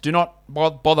 14 minutes. Do not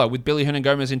bother with Billy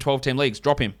Hernangomez in 12-team leagues.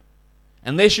 Drop him.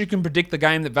 Unless you can predict the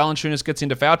game that Valanciunas gets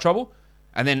into foul trouble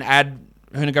and then add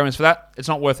Hernangomez for that, it's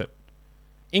not worth it.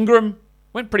 Ingram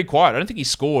went pretty quiet. I don't think he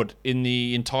scored in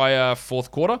the entire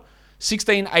fourth quarter.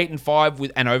 16, 8, and 5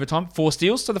 with an overtime. 4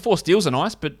 steals. So the 4 steals are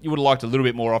nice, but you would have liked a little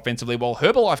bit more offensively. While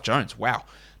Herbalife Jones, wow.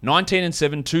 19 and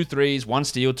 7, 2 threes, 1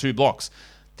 steal, 2 blocks.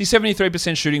 The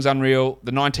 73% shooting's unreal.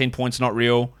 The 19 points not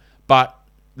real. But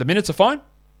the minutes are fine.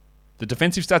 The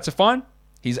defensive stats are fine.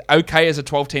 He's okay as a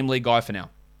 12-team league guy for now.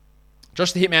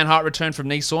 Josh the Hitman Hart returned from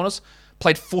knee soreness.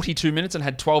 Played 42 minutes and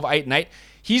had 12, 8, and 8.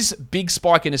 His big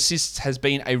spike in assists has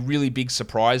been a really big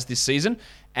surprise this season,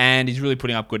 and he's really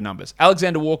putting up good numbers.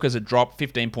 Alexander Walker's a drop,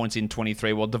 15 points in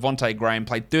 23, while Devontae Graham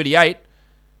played 38,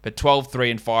 but 12,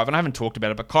 3, and 5. And I haven't talked about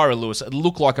it, but Kyra Lewis, it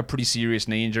looked like a pretty serious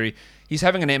knee injury. He's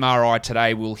having an MRI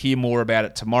today. We'll hear more about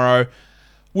it tomorrow.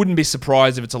 Wouldn't be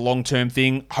surprised if it's a long-term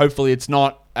thing. Hopefully it's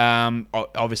not.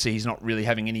 Obviously, he's not really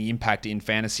having any impact in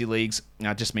fantasy leagues.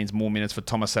 It just means more minutes for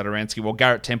Thomas Satoransky. Well,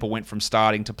 Garrett Temple went from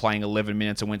starting to playing 11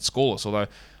 minutes and went scoreless, although I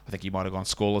think he might have gone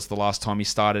scoreless the last time he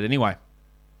started anyway.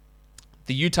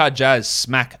 The Utah Jazz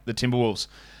smack the Timberwolves.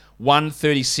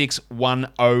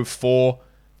 136-104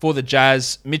 for the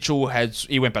Jazz. Mitchell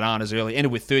he went bananas early,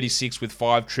 ended with 36 with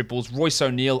 5 triples. Royce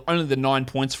O'Neal, only the 9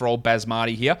 points for old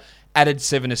Basmati here. Added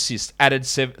 7 assists, added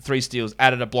 3 steals,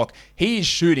 added a block. He is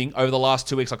shooting over the last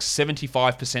 2 weeks like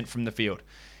 75% from the field.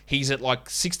 He's at like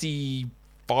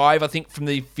 65, I think, from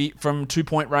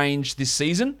 2-point range this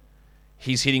season.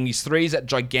 He's hitting his threes at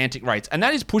gigantic rates. And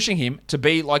that is pushing him to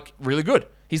be like really good.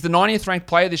 He's the 90th ranked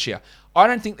player this year. I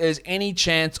don't think there's any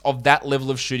chance of that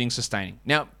level of shooting sustaining.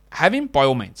 Now, have him by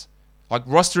all means. Like,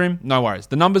 roster him, no worries.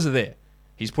 The numbers are there.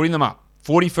 He's putting them up.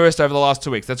 41st over the last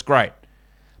 2 weeks. That's great.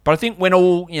 But I think when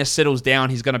all settles down,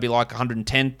 he's going to be like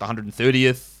 110th,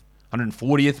 130th,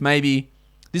 140th maybe.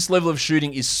 This level of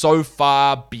shooting is so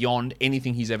far beyond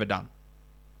anything he's ever done,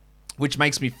 which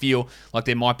makes me feel like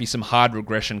there might be some hard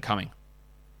regression coming.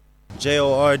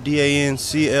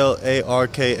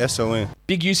 JORDANCLARKSON.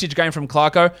 Big usage game from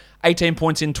Clarko. 18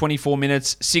 points in 24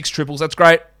 minutes, 6 triples. That's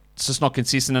great. It's just not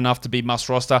consistent enough to be must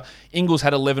roster. Ingles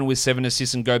had 11 with 7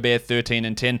 assists and Gobert 13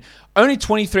 and 10. Only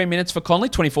 23 minutes for Conley,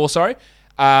 24, sorry.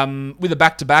 With a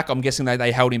back-to-back, I'm guessing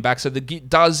they held him back. So it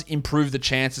does improve the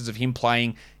chances of him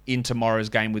playing in tomorrow's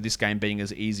game, with this game being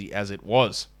as easy as it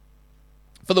was.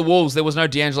 For the Wolves, there was no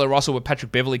D'Angelo Russell, but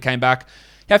Patrick Beverley came back.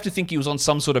 You have to think he was on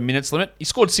some sort of minutes limit. He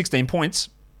scored 16 points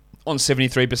on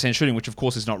 73% shooting, which of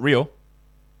course is not real.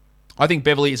 I think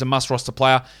Beverley is a must-roster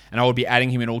player, and I would be adding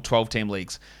him in all 12-team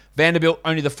leagues. Vanderbilt,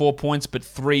 only the 4 points, but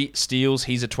 3 steals.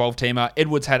 He's a 12-teamer.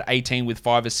 Edwards had 18 with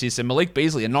 5 assists. And Malik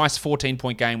Beasley, a nice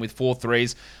 14-point game with 4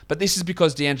 threes. But this is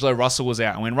because D'Angelo Russell was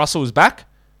out. And when Russell was back,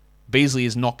 Beasley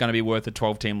is not going to be worth a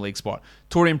 12-team league spot.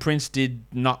 Torian Prince did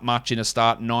not much in a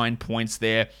start, 9 points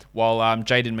there, while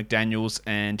Jaden McDaniels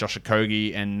and Josh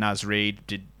Okogie and Naz Reid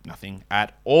did nothing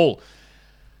at all.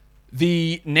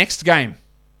 The next game,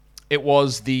 it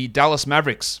was the Dallas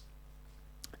Mavericks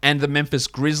and the Memphis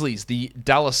Grizzlies. The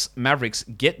Dallas Mavericks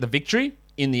get the victory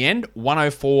in the end,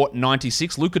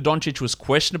 104-96. Luka Doncic was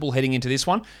questionable heading into this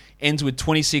one. Ends with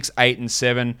 26, 8, and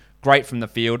 7. Great from the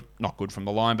field. Not good from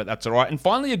the line, but that's all right. And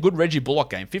finally, a good Reggie Bullock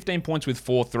game. 15 points with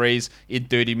 4 threes in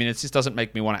 30 minutes. This doesn't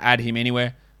make me want to add him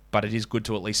anywhere, but it is good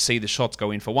to at least see the shots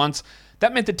go in for once.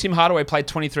 That meant that Tim Hardaway played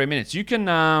 23 minutes. You can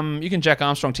Jack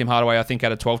Armstrong Tim Hardaway, I think,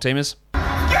 out of 12-teamers.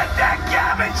 Get that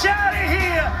garbage out of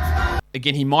here!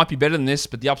 Again, he might be better than this,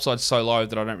 but the upside's so low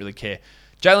that I don't really care.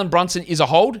 Jalen Brunson is a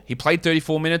hold. He played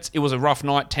 34 minutes. It was a rough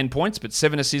night, 10 points, but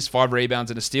 7 assists, 5 rebounds,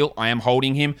 and a steal. I am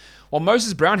holding him. While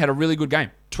Moses Brown had a really good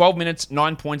game. 12 minutes,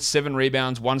 9 points, 7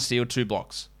 rebounds, 1 steal, 2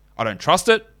 blocks. I don't trust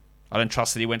it. I don't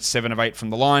trust that he went 7 of 8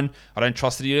 from the line. I don't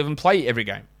trust that he'll even play every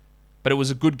game. But it was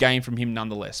a good game from him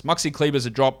nonetheless. Muxie Kleber's a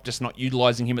drop, just not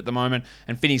utilising him at the moment.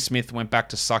 And Finney Smith went back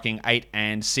to sucking 8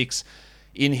 and 6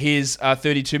 in his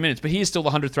 32 minutes. But he is still the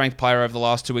 100th ranked player over the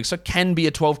last 2 weeks. So can be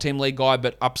a 12-team league guy,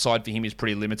 but upside for him is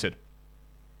pretty limited.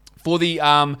 For the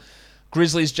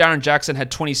Grizzlies, Jaren Jackson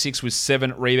had 26 with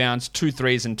 7 rebounds, 2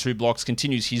 threes and 2 blocks.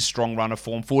 Continues his strong run of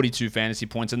form, 42 fantasy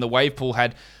points. And the wave pool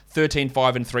had 13,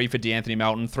 5 and 3 for DeAnthony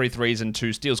Melton, 3 threes and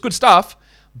 2 steals. Good stuff,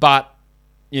 but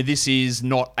this is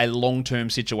not a long-term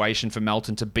situation for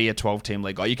Melton to be a 12-team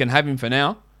league guy. You can have him for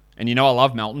now. And I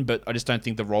love Melton, but I just don't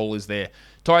think the role is there.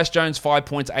 Tyus Jones, 5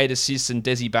 points, 8 assists, and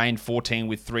Desi Bain, 14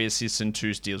 with 3 assists and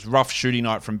 2 steals. Rough shooting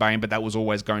night from Bain, but that was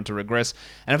always going to regress.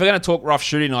 And if we're going to talk rough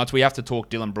shooting nights, we have to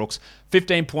talk Dylan Brooks.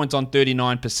 15 points on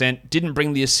 39%. Didn't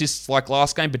bring the assists like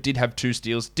last game, but did have 2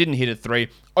 steals. Didn't hit a 3.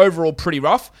 Overall, pretty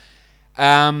rough.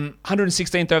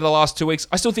 116th over the last 2 weeks.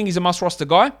 I still think he's a must-roster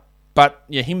guy. But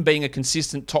him being a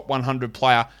consistent top 100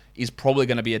 player is probably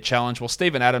going to be a challenge. Well,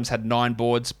 Steven Adams had 9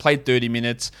 boards, played 30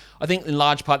 minutes. I think in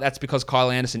large part that's because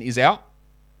Kyle Anderson is out.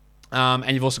 And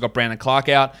you've also got Brandon Clark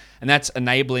out. And that's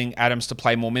enabling Adams to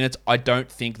play more minutes. I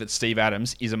don't think that Steve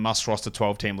Adams is a must-roster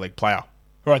 12-team league player.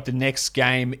 All right, the next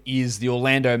game is the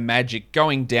Orlando Magic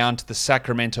going down to the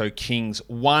Sacramento Kings.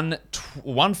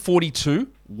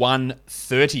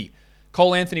 142-130.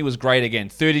 Cole Anthony was great again.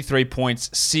 33 points,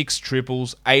 6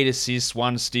 triples, 8 assists,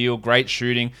 1 steal. Great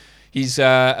shooting. His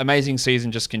amazing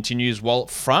season just continues. While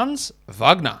Franz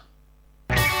Wagner,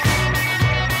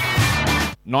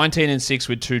 19 and 6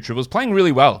 with 2 triples, playing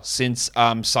really well since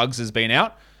Suggs has been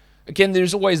out. Again,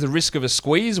 there's always the risk of a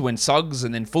squeeze when Suggs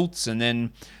and then Fultz and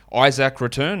then Isaac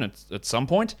return at some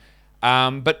point.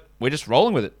 But we're just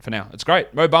rolling with it for now. It's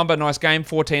great. Mo Bamba, nice game,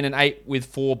 14 and 8 with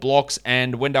 4 blocks,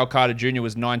 and Wendell Carter Jr.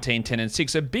 was 19, 10 and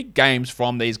 6. So big games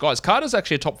from these guys. Carter's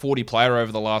actually a top 40 player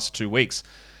over the last 2 weeks.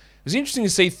 It was interesting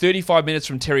to see 35 minutes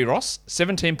from Terry Ross,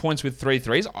 17 points with 3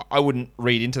 threes. I wouldn't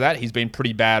read into that. He's been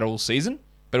pretty bad all season.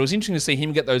 But it was interesting to see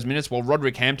him get those minutes while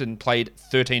Roderick Hampton played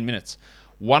 13 minutes.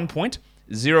 1 point,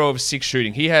 0 of 6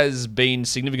 shooting. He has been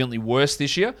significantly worse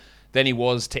this year than he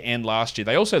was to end last year.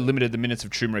 They also limited the minutes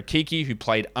of Chuma Okeke, who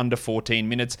played under 14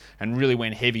 minutes and really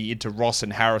went heavy into Ross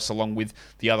and Harris along with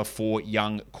the other 4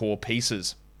 young core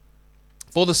pieces.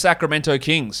 For the Sacramento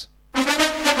Kings,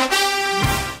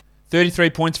 33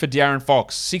 points for De'Aaron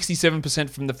Fox, 67%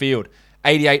 from the field,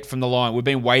 88 from the line. We've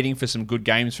been waiting for some good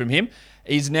games from him.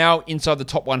 He's now inside the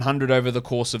top 100 over the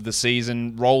course of the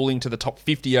season, rolling to the top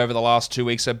 50 over the last 2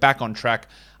 weeks, so back on track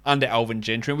under Alvin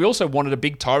Gentry. And we also wanted a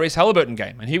big Tyrese Halliburton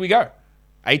game, and here we go.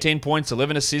 18 points,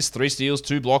 11 assists, 3 steals,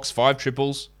 2 blocks, 5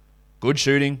 triples. Good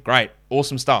shooting. Great.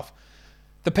 Awesome stuff.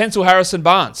 The pencil Harrison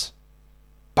Barnes.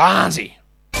 Barnesy.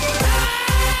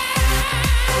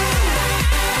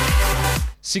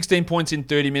 16 points in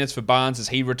 30 minutes for Barnes as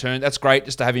he returned. That's great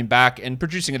just to have him back and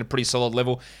producing at a pretty solid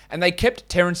level. And they kept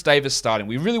Terrence Davis starting.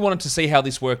 We really wanted to see how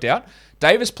this worked out.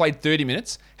 Davis played 30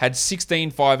 minutes, had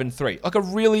 16, 5, and 3. Like a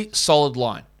really solid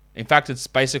line. In fact, it's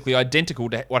basically identical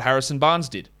to what Harrison Barnes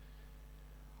did.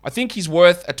 I think he's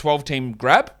worth a 12-team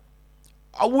grab.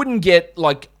 I wouldn't get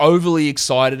overly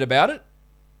excited about it.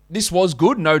 This was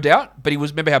good, no doubt, but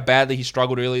remember how badly he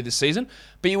struggled earlier this season.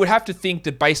 But you would have to think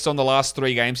that based on the last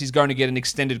 3 games, he's going to get an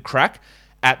extended crack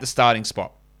at the starting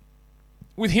spot.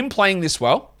 With him playing this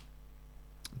well,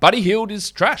 Buddy Hield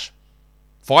is trash.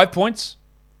 5 points,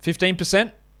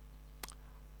 15%.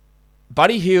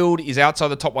 Buddy Hield is outside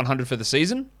the top 100 for the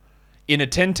season. In a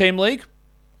 10-team league,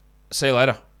 see you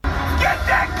later. Get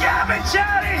that garbage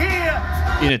out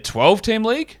of here! In a 12-team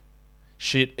league,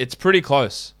 shit, it's pretty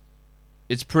close.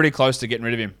 It's pretty close to getting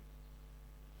rid of him.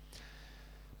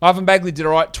 Marvin Bagley did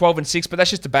all right, 12 and 6, but that's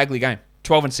just a Bagley game.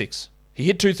 12 and 6. He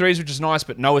hit 2 threes, which is nice,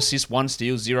 but no assists, 1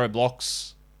 steal, 0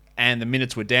 blocks, and the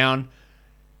minutes were down.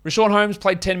 Richaun Holmes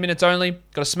played 10 minutes only,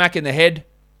 got a smack in the head,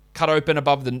 cut open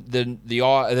above the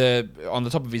eye, on the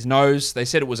top of his nose. They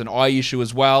said it was an eye issue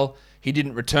as well. He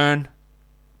didn't return.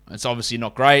 It's obviously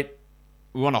not great.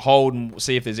 We want to hold and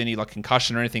see if there's any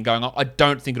concussion or anything going on. I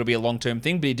don't think it'll be a long-term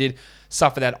thing, but he did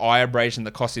suffer that eye abrasion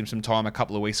that cost him some time a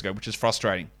couple of weeks ago, which is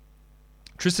frustrating.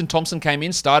 Tristan Thompson came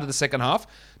in, started the second half,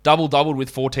 doubled with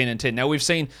 14 and 10. Now, we've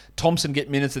seen Thompson get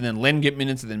minutes and then Len get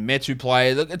minutes and then Metu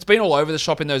play. It's been all over the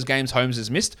shop in those games Holmes has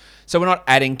missed. So we're not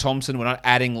adding Thompson, we're not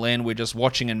adding Len, we're just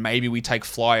watching, and maybe we take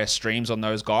flyer streams on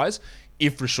those guys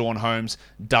if Richaun Holmes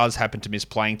does happen to miss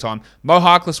playing time. Mo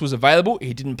Harkless was available.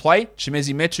 He didn't play.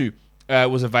 Chimezie Metu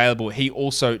was available. He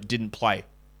also didn't play.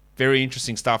 Very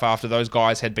interesting stuff after those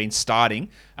guys had been starting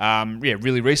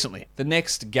really recently. The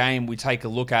next game we take a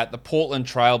look at, the Portland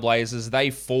Trailblazers,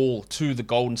 they fall to the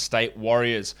Golden State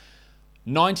Warriors.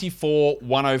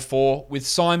 94-104 with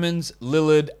Simons,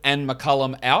 Lillard, and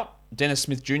McCollum out. Dennis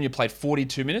Smith Jr. played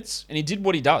 42 minutes, and he did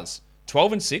what he does.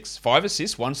 12 and 6, 5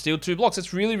 assists, 1 steal, 2 blocks.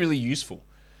 It's really, really useful.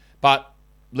 But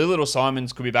Lillard or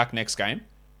Simons could be back next game.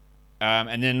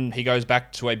 And then he goes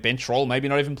back to a bench role, maybe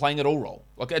not even playing at all role.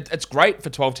 It's great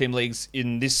for 12-team leagues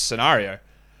in this scenario,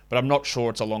 but I'm not sure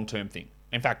it's a long-term thing.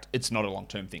 In fact, it's not a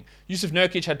long-term thing. Yusuf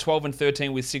Nurkic had 12 and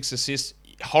 13 with 6 assists.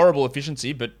 Horrible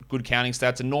efficiency, but good counting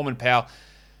stats. And Norman Powell,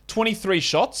 23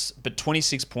 shots, but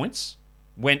 26 points.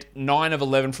 Went 9 of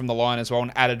 11 from the line as well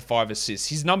and added 5 assists.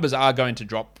 His numbers are going to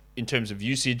drop in terms of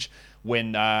usage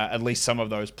when at least some of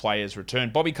those players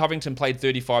return. Bobby Covington played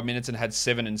 35 minutes and had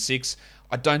 7 and 6.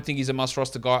 I don't think he's a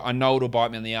must-roster guy. I know it'll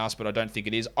bite me in the ass, but I don't think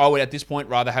it is. I would, at this point,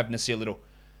 rather have Nasir Little.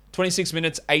 26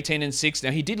 minutes, 18 and 6.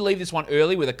 Now, he did leave this one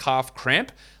early with a calf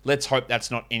cramp. Let's hope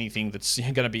that's not anything that's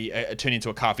going to be turn into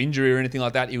a calf injury or anything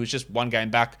like that. He was just one game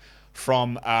back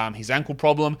from his ankle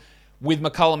problem. With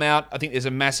McCollum out, I think there's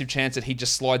a massive chance that he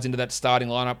just slides into that starting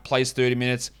lineup, plays 30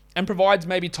 minutes, and provides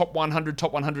maybe top 100,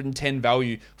 top 110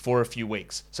 value for a few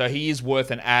weeks. So he is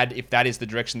worth an add if that is the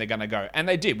direction they're going to go. And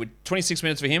they did, with 26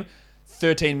 minutes for him,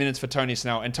 13 minutes for Tony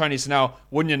Snell. And Tony Snell,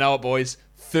 wouldn't you know it, boys,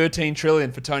 13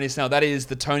 trillion for Tony Snell. That is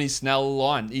the Tony Snell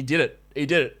line. He did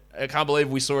it. I can't believe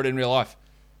we saw it in real life.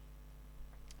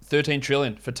 13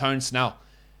 trillion for Tony Snell.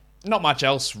 Not much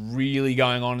else really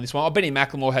going on in this one. Benny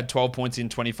McLemore had 12 points in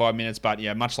 25 minutes, but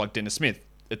yeah, much like Dennis Smith,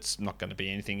 it's not going to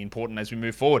be anything important as we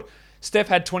move forward. Steph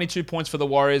had 22 points for the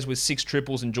Warriors with 6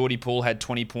 triples, and Jordy Poole had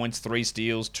 20 points, 3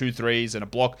 steals, 2 threes, and a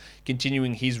block,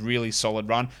 continuing his really solid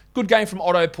run. Good game from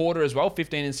Otto Porter as well,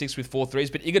 15 and 6 with 4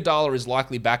 threes, but Iguodala is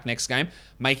likely back next game,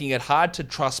 making it hard to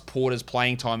trust Porter's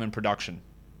playing time and production.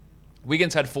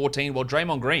 Wiggins had 14, while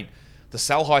Draymond Green, the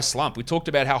sell high slump. We talked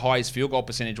about how high his field goal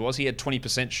percentage was. He had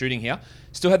 20% shooting here.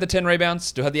 Still had the 10 rebounds,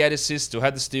 still had the 8 assists, still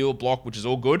had the steal, block, which is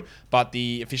all good, but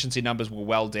the efficiency numbers were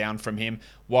well down from him.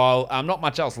 While not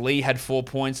much else. Lee had 4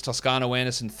 points, Toscano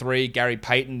Anderson 3, Gary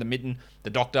Payton, the mitten, the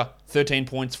doctor, 13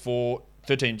 minutes for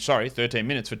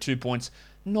 2 points.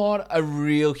 Not a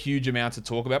real huge amount to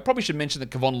talk about. Probably should mention that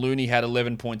Kevon Looney had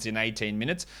 11 points in 18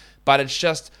 minutes, but it's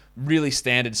just really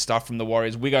standard stuff from the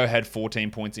Warriors. Wiggo had 14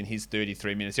 points in his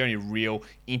 33 minutes. The only real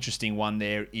interesting one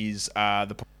there is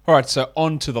the... All right, so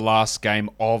on to the last game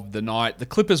of the night. The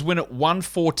Clippers win at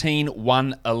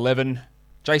 114-111.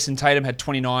 Jason Tatum had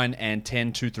 29 and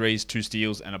 10, 2 threes, 2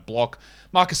 steals, and a block.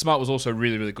 Marcus Smart was also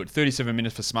really, really good. 37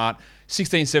 minutes for Smart,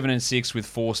 16, 7, and 6 with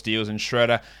 4 steals. And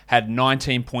Schroeder had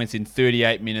 19 points in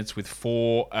 38 minutes with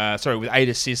 8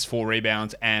 assists, 4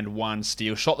 rebounds, and 1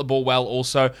 steal. Shot the ball well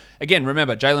also. Again,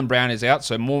 remember, Jaylen Brown is out,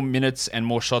 so more minutes and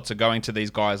more shots are going to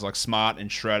these guys like Smart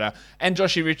and Schroeder. And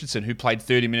Joshie Richardson, who played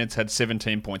 30 minutes, had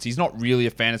 17 points. He's not really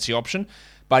a fantasy option,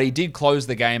 but he did close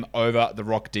the game over the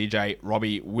Rock DJ,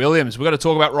 Robbie Williams. We've got to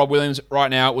talk about Rob Williams right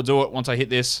now. We'll do it once I hit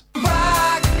this.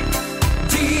 Rock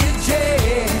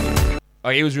DJ. Oh,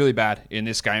 he was really bad in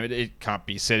this game. It can't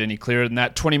be said any clearer than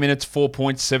that. 20 minutes, 4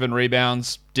 points, 7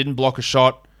 rebounds. Didn't block a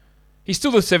shot. He's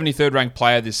still the 73rd ranked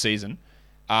player this season.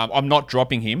 I'm not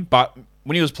dropping him, but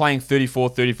when he was playing 34,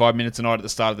 35 minutes a night at the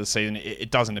start of the season,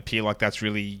 it doesn't appear like that's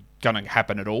really going to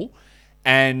happen at all.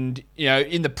 And, you know,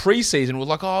 in the preseason, we're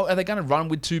like, oh, are they going to run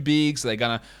with 2 bigs? Are they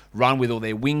going to run with all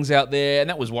their wings out there? And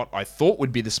that was what I thought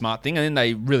would be the smart thing. And then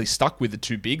they really stuck with the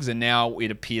 2 bigs. And now it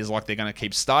appears like they're going to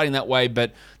keep starting that way.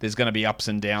 But there's going to be ups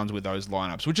and downs with those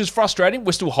lineups, which is frustrating.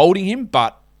 We're still holding him,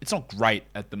 but it's not great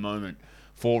at the moment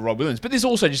for Rob Williams. But this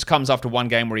also just comes after one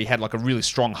game where he had like a really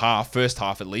strong first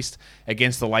half at least,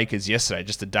 against the Lakers yesterday,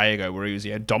 just a day ago, where he was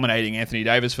dominating Anthony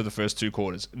Davis for the first 2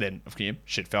 quarters. Then,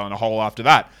 shit fell in a hole after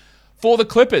that. For the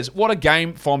Clippers, what a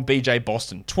game from BJ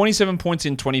Boston. 27 points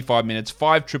in 25 minutes,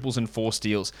 5 triples and 4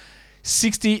 steals.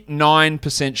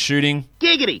 69% shooting.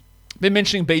 Giggity! Been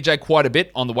mentioning BJ quite a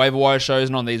bit on the waiver wire shows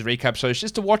and on these recap shows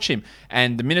just to watch him.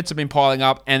 And the minutes have been piling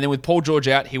up. And then with Paul George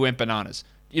out, he went bananas.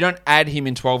 You don't add him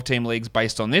in 12-team leagues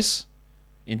based on this.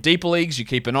 In deeper leagues, you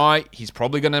keep an eye. He's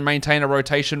probably going to maintain a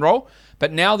rotation role.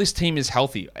 But now this team is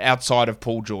healthy outside of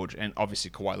Paul George and obviously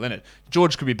Kawhi Leonard.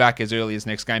 George could be back as early as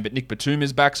next game, but Nick Batum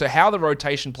is back. So how the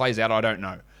rotation plays out, I don't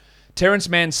know. Terrence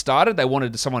Mann started. They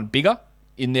wanted someone bigger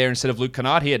in there instead of Luke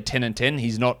Kennard. He had 10 and 10.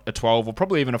 He's not a 12 or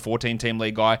probably even a 14-team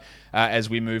league guy as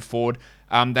we move forward.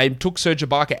 They took Serge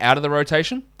Ibaka out of the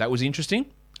rotation. That was interesting.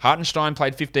 Hartenstein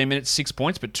played 15 minutes, 6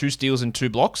 points, but 2 steals and 2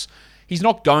 blocks. He's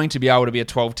not going to be able to be a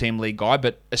 12-team league guy,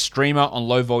 but a streamer on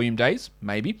low-volume days,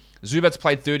 maybe. Zubats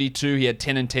played 32. He had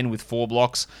 10 and 10 with 4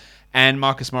 blocks. And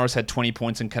Marcus Morris had 20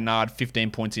 points and Kennard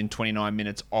 15 points in 29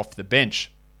 minutes off the bench.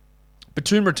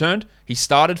 Batum returned. He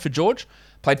started for George,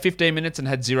 played 15 minutes and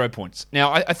had 0 points.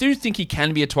 Now, I do think he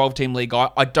can be a 12-team league guy.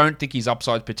 I don't think his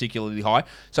upside's particularly high.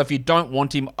 So if you don't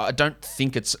want him, I don't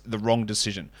think it's the wrong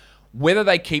decision. Whether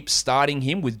they keep starting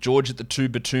him with George at the 2,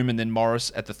 Batum, and then Morris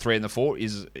at the 3 and the 4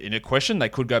 is in a question. They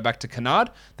could go back to Kennard.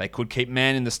 They could keep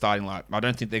Mann in the starting lineup. I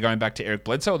don't think they're going back to Eric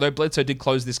Bledsoe, although Bledsoe did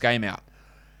close this game out.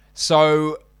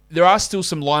 So there are still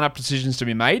some lineup decisions to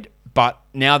be made, but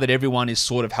now that everyone is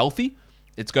sort of healthy,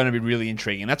 it's going to be really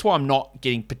intriguing. That's why I'm not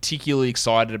getting particularly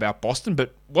excited about Boston,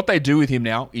 but what they do with him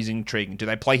now is intriguing. Do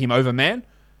they play him over Mann?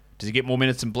 Does he get more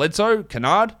minutes than Bledsoe,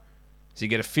 Kennard? Does he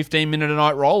get a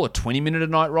 15-minute-a-night role, a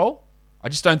 20-minute-a-night role? I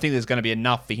just don't think there's going to be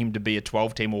enough for him to be a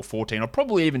 12-team or 14 or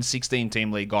probably even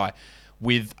 16-team league guy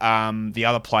with the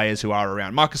other players who are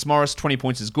around. Marcus Morris, 20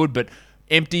 points is good, but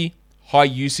empty, high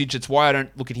usage. It's why I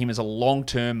don't look at him as a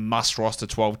long-term must-roster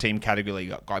 12-team category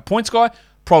league guy. Points guy?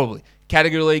 Probably.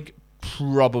 Category league?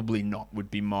 Probably not,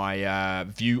 would be my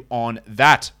view on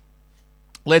that.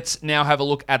 Let's now have a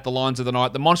look at the lines of the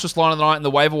night. The monstrous line of the night and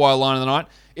the waiver wire line of the night,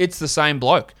 it's the same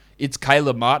bloke. It's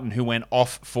Caleb Martin who went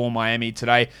off for Miami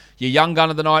today. Your young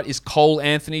gun of the night is Cole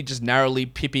Anthony, just narrowly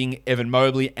pipping Evan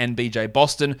Mobley and BJ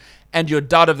Boston. And your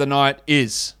dud of the night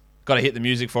is, got to hit the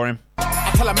music for him.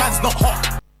 I tell a man's not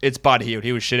hot. It's Bud Hield.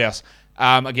 He was shithouse.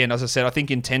 Again, as I said, I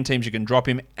think in 10 teams you can drop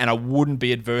him, and I wouldn't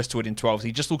be adverse to it in 12.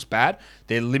 He just looks bad.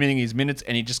 They're limiting his minutes,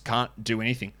 and he just can't do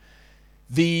anything.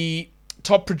 The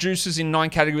top producers in 9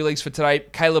 category leagues for today,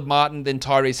 Caleb Martin, then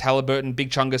Tyrese Halliburton, Big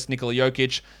Chungus, Nikola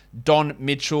Jokic, Don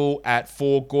Mitchell at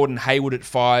 4, Gordon Hayward at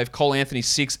 5, Cole Anthony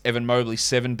 6, Evan Mobley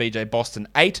 7, BJ Boston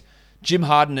 8, Jim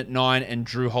Harden at 9, and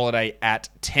Drew Holiday at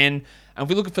 10. And if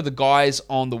we're looking for the guys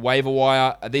on the waiver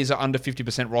wire, these are under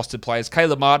 50% rostered players.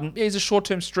 Caleb Martin, he's a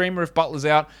short-term streamer if Butler's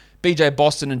out. BJ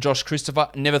Boston and Josh Christopher,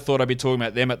 never thought I'd be talking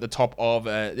about them at the top of...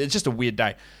 it's just a weird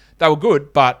day. They were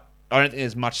good, but I don't think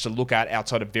there's much to look at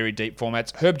outside of very deep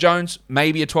formats. Herb Jones,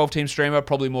 maybe a 12-team streamer,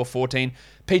 probably more 14.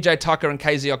 PJ Tucker and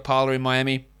KZ Okpala in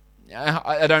Miami.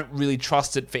 I don't really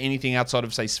trust it for anything outside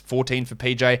of, say, 14 for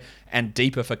PJ and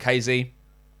deeper for KZ.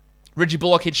 Reggie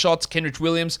Bullock hit shots, Kenrich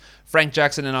Williams, Frank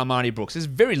Jackson, and Armani Brooks. There's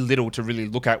very little to really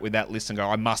look at with that list and go,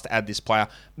 I must add this player.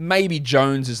 Maybe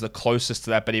Jones is the closest to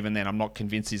that, but even then, I'm not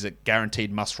convinced he's a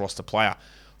guaranteed must-roster player.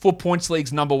 For points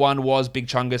leagues, number 1 was Big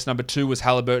Chungus, number 2 was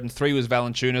Halliburton, 3 was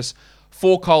Valanciunas,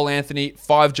 4 Cole Anthony,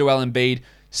 5 Joel Embiid,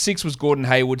 6 was Gordon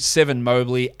Hayward, 7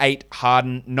 Mobley, 8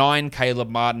 Harden, 9 Caleb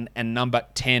Martin, and number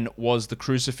 10 was the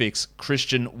Crucifix,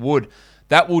 Christian Wood.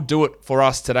 That will do it for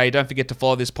us today. Don't forget to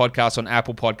follow this podcast on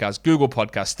Apple Podcasts, Google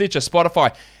Podcasts, Stitcher,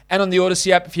 Spotify, and on the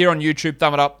Odyssey app. If you're on YouTube,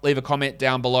 thumb it up, leave a comment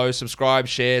down below, subscribe,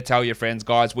 share, tell your friends.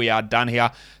 Guys, we are done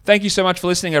here. Thank you so much for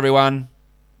listening, everyone.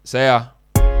 See ya.